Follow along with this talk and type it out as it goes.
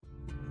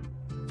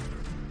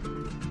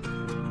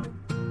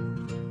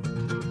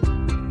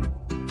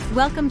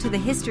Welcome to the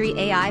History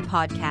AI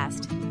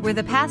podcast, where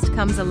the past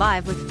comes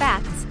alive with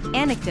facts,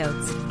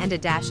 anecdotes, and a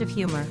dash of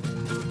humor.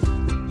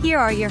 Here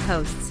are your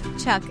hosts,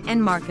 Chuck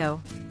and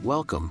Marco.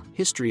 Welcome,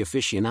 history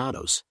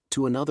aficionados,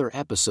 to another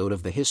episode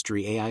of the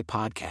History AI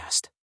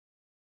podcast.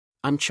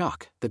 I'm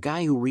Chuck, the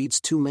guy who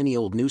reads too many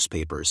old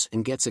newspapers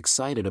and gets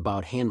excited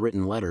about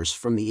handwritten letters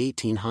from the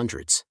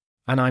 1800s.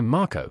 And I'm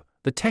Marco,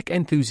 the tech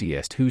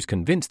enthusiast who's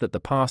convinced that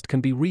the past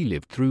can be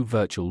relived through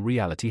virtual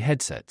reality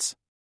headsets.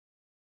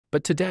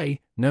 But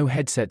today, no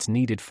headsets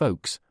needed,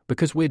 folks,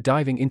 because we're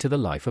diving into the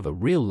life of a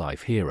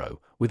real-life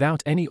hero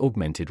without any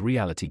augmented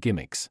reality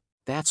gimmicks.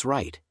 That's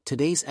right,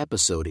 today's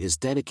episode is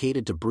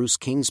dedicated to Bruce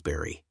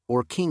Kingsbury,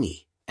 or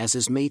Kingy, as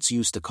his mates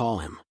used to call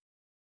him.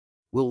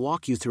 We'll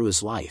walk you through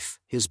his life,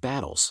 his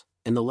battles,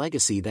 and the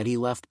legacy that he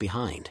left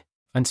behind.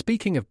 And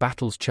speaking of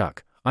battles,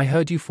 Chuck, I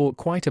heard you fought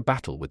quite a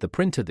battle with the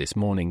printer this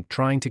morning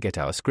trying to get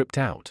our script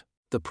out.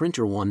 The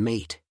printer won,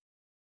 mate.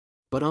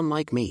 But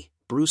unlike me,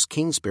 Bruce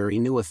Kingsbury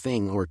knew a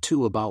thing or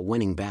two about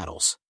winning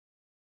battles.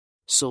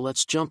 So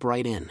let's jump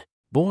right in.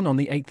 Born on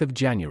the 8th of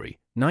January,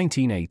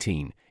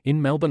 1918,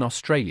 in Melbourne,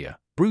 Australia,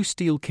 Bruce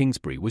Steele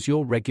Kingsbury was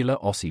your regular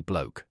Aussie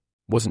bloke.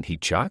 Wasn't he,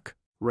 Chuck?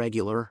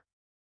 Regular?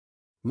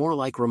 More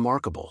like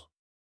remarkable.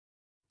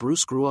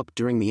 Bruce grew up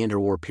during the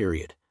interwar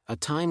period, a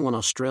time when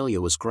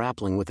Australia was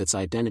grappling with its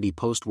identity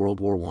post-World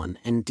War I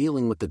and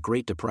dealing with the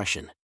Great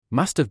Depression.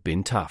 Must have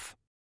been tough.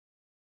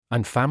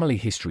 And family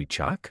history,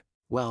 Chuck?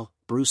 Well,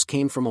 Bruce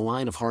came from a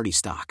line of hardy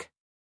stock.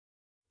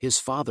 His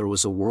father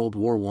was a World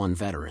War I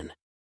veteran.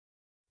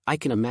 I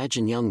can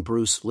imagine young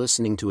Bruce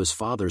listening to his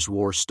father's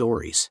war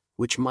stories,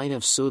 which might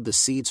have sowed the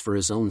seeds for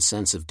his own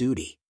sense of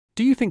duty.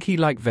 Do you think he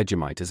liked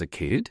Vegemite as a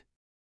kid?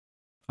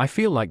 I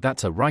feel like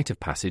that's a rite of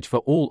passage for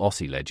all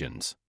Aussie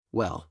legends.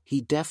 Well, he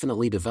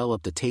definitely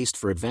developed a taste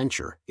for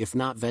adventure, if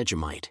not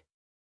Vegemite.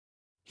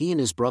 He and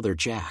his brother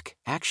Jack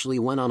actually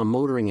went on a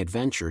motoring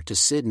adventure to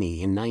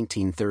Sydney in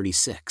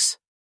 1936.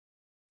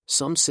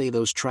 Some say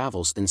those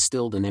travels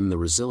instilled in him the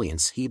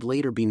resilience he'd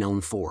later be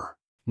known for.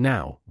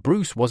 Now,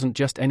 Bruce wasn't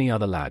just any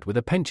other lad with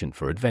a penchant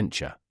for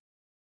adventure.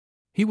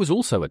 He was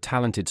also a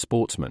talented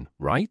sportsman,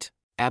 right?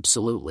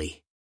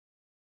 Absolutely.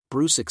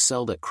 Bruce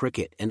excelled at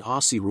cricket and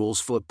Aussie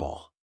rules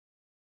football.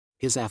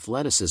 His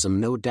athleticism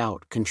no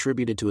doubt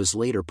contributed to his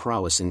later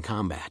prowess in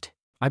combat.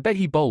 I bet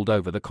he bowled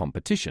over the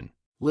competition.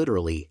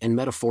 Literally and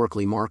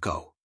metaphorically,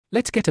 Marco.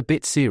 Let's get a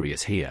bit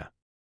serious here.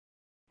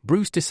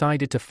 Bruce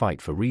decided to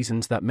fight for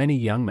reasons that many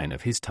young men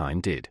of his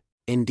time did.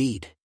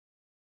 Indeed.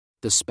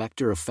 The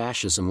spectre of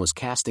fascism was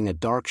casting a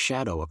dark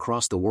shadow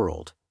across the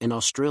world, and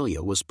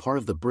Australia was part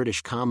of the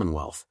British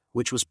Commonwealth,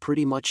 which was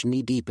pretty much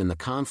knee-deep in the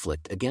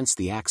conflict against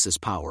the Axis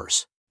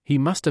powers. He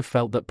must have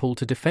felt that pull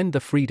to defend the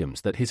freedoms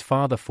that his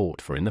father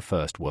fought for in the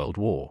First World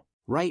War.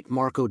 Right,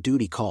 Marco.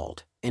 Duty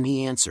called, and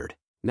he answered.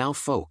 Now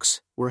folks,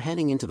 we're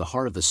heading into the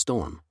heart of the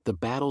storm, the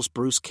battles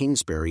Bruce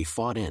Kingsbury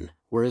fought in,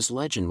 where his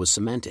legend was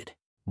cemented.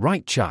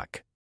 Right,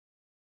 Chuck.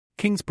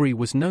 Kingsbury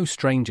was no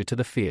stranger to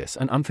the fierce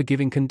and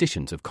unforgiving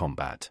conditions of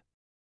combat.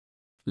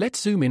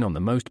 Let's zoom in on the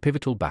most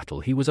pivotal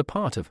battle he was a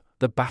part of,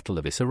 the Battle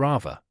of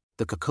Isarava.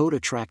 The Kokoda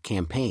Track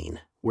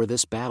campaign, where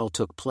this battle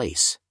took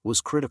place,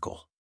 was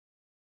critical.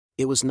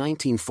 It was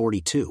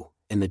 1942,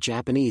 and the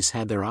Japanese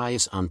had their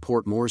eyes on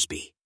Port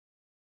Moresby.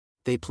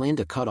 They planned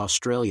to cut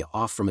Australia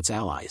off from its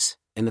allies,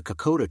 and the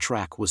Kokoda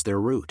Track was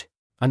their route.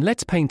 And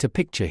let's paint a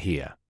picture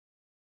here.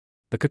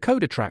 The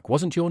Kokoda Track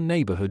wasn't your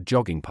neighborhood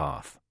jogging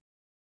path.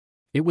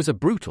 It was a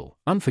brutal,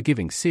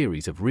 unforgiving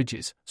series of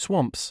ridges,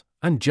 swamps,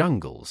 and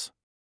jungles.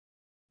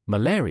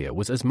 Malaria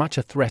was as much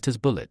a threat as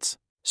bullets.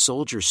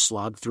 Soldiers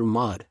slogged through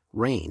mud,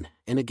 rain,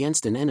 and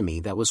against an enemy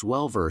that was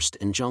well-versed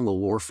in jungle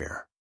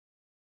warfare.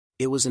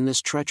 It was in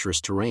this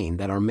treacherous terrain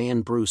that our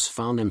man Bruce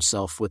found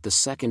himself with the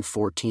 2nd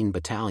 14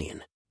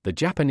 Battalion. The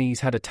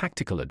Japanese had a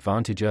tactical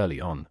advantage early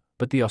on,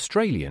 but the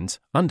Australians,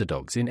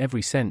 underdogs in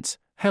every sense,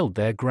 held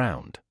their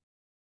ground.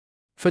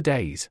 For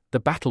days, the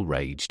battle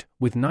raged,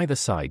 with neither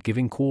side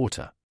giving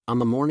quarter. On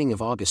the morning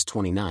of August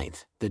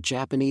 29th, the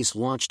Japanese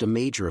launched a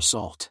major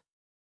assault.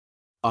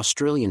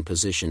 Australian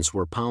positions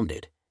were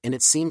pounded, and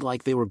it seemed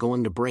like they were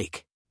going to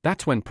break.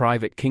 That's when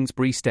Private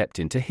Kingsbury stepped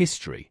into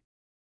history.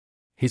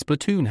 His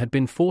platoon had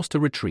been forced to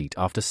retreat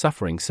after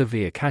suffering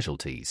severe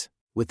casualties.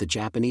 With the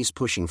Japanese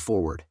pushing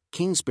forward,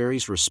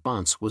 Kingsbury's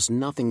response was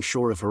nothing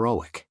short of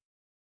heroic.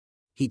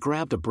 He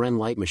grabbed a Bren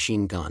light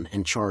machine gun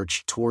and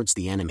charged towards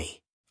the enemy.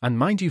 And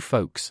mind you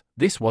folks,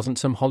 this wasn't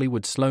some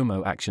Hollywood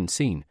slow-mo action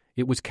scene,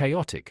 it was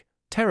chaotic,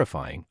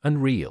 terrifying,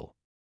 and real.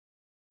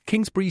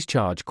 Kingsbury's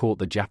charge caught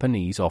the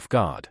Japanese off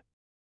guard.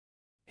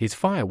 His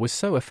fire was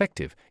so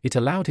effective, it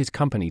allowed his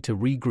company to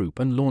regroup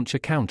and launch a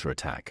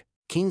counterattack.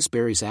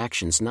 Kingsbury's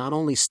actions not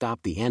only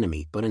stopped the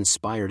enemy but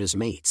inspired his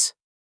mates.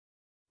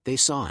 They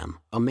saw him,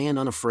 a man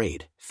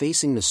unafraid,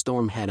 facing the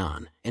storm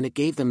head-on, and it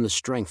gave them the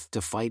strength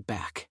to fight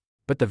back.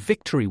 But the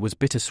victory was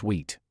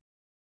bittersweet.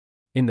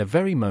 In the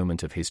very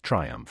moment of his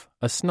triumph,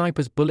 a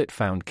sniper's bullet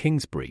found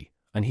Kingsbury,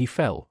 and he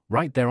fell,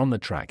 right there on the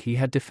track he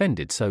had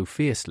defended so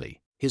fiercely.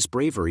 His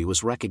bravery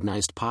was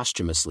recognized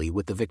posthumously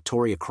with the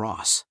Victoria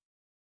Cross.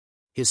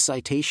 His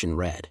citation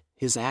read,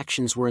 "His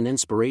actions were an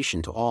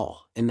inspiration to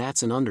all," and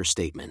that's an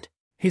understatement.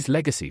 His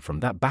legacy from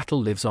that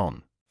battle lives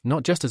on,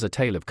 not just as a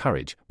tale of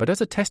courage, but as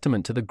a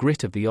testament to the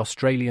grit of the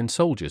Australian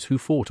soldiers who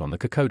fought on the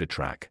Kokoda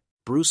track.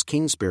 Bruce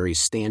Kingsbury's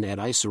stand at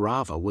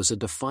Isurava was a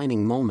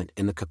defining moment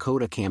in the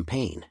Kokoda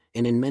campaign,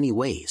 and in many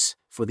ways,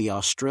 for the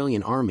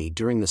Australian Army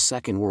during the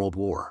Second World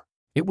War.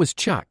 It was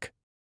Chuck.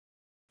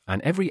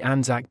 And every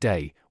Anzac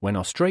Day, when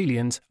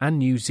Australians and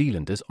New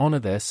Zealanders honour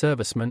their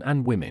servicemen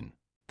and women,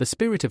 the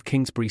spirit of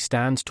Kingsbury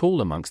stands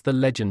tall amongst the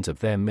legends of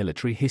their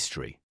military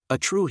history. A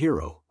true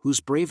hero,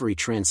 whose bravery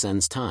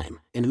transcends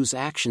time, and whose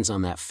actions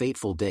on that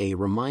fateful day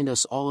remind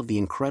us all of the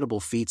incredible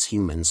feats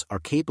humans are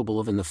capable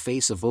of in the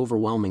face of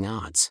overwhelming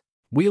odds.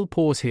 We'll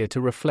pause here to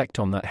reflect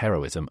on that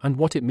heroism and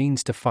what it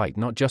means to fight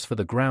not just for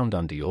the ground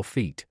under your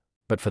feet,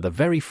 but for the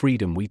very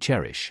freedom we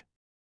cherish.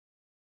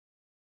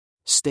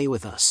 Stay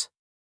with us.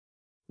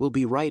 We'll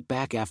be right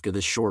back after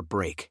this short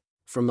break.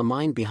 From the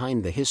mind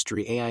behind the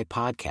History AI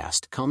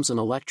podcast comes an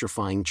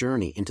electrifying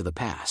journey into the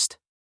past.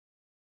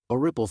 A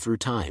ripple through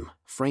time,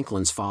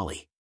 Franklin's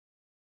Folly.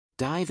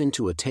 Dive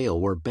into a tale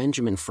where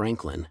Benjamin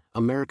Franklin,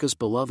 America's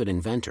beloved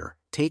inventor,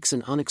 takes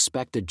an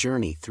unexpected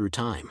journey through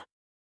time.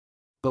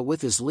 But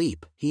with his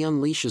leap, he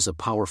unleashes a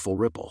powerful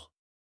ripple.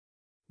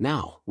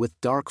 Now, with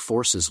dark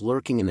forces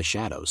lurking in the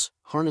shadows,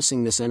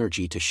 harnessing this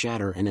energy to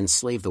shatter and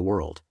enslave the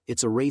world,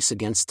 it's a race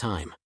against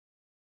time.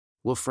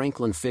 Will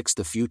Franklin fix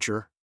the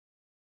future?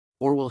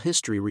 Or will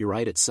history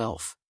rewrite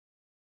itself?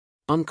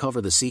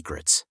 Uncover the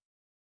secrets.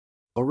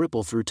 A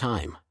ripple through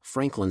time,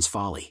 Franklin's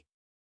Folly.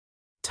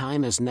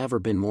 Time has never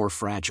been more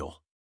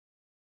fragile.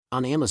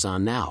 On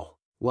Amazon now.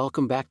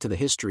 Welcome back to the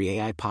History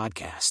AI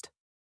podcast.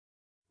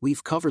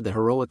 We've covered the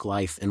heroic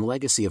life and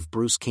legacy of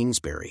Bruce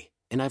Kingsbury,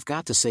 and I've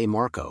got to say,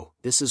 Marco,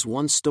 this is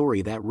one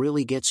story that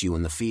really gets you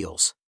in the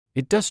feels.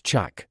 It does,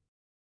 Chuck.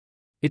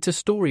 It's a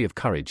story of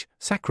courage,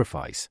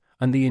 sacrifice,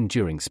 and the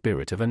enduring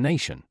spirit of a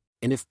nation.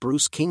 And if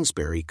Bruce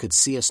Kingsbury could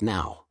see us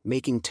now,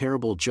 making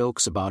terrible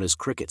jokes about his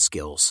cricket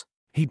skills,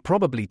 he'd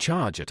probably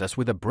charge at us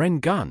with a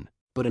Bren gun.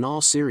 But in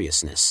all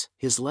seriousness,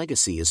 his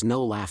legacy is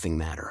no laughing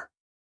matter.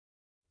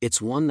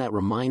 It's one that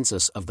reminds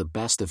us of the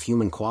best of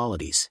human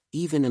qualities,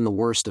 even in the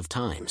worst of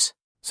times.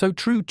 So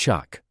true,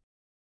 Chuck.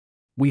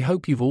 We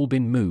hope you've all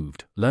been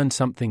moved, learned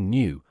something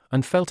new,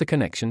 and felt a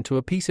connection to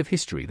a piece of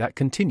history that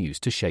continues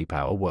to shape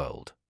our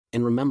world.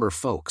 And remember,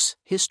 folks,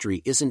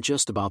 history isn't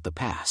just about the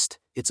past,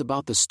 it's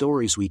about the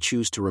stories we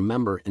choose to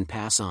remember and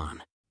pass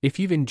on. If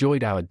you've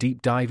enjoyed our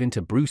deep dive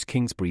into Bruce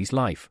Kingsbury's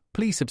life,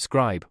 please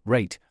subscribe,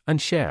 rate,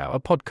 and share our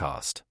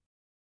podcast.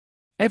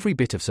 Every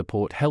bit of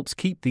support helps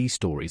keep these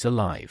stories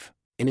alive.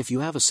 And if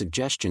you have a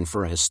suggestion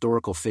for a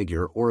historical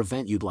figure or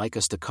event you'd like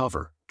us to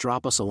cover,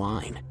 drop us a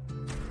line.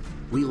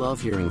 We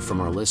love hearing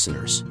from our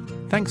listeners.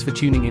 Thanks for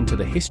tuning in to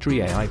the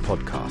History AI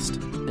podcast.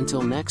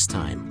 Until next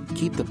time,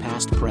 keep the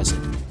past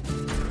present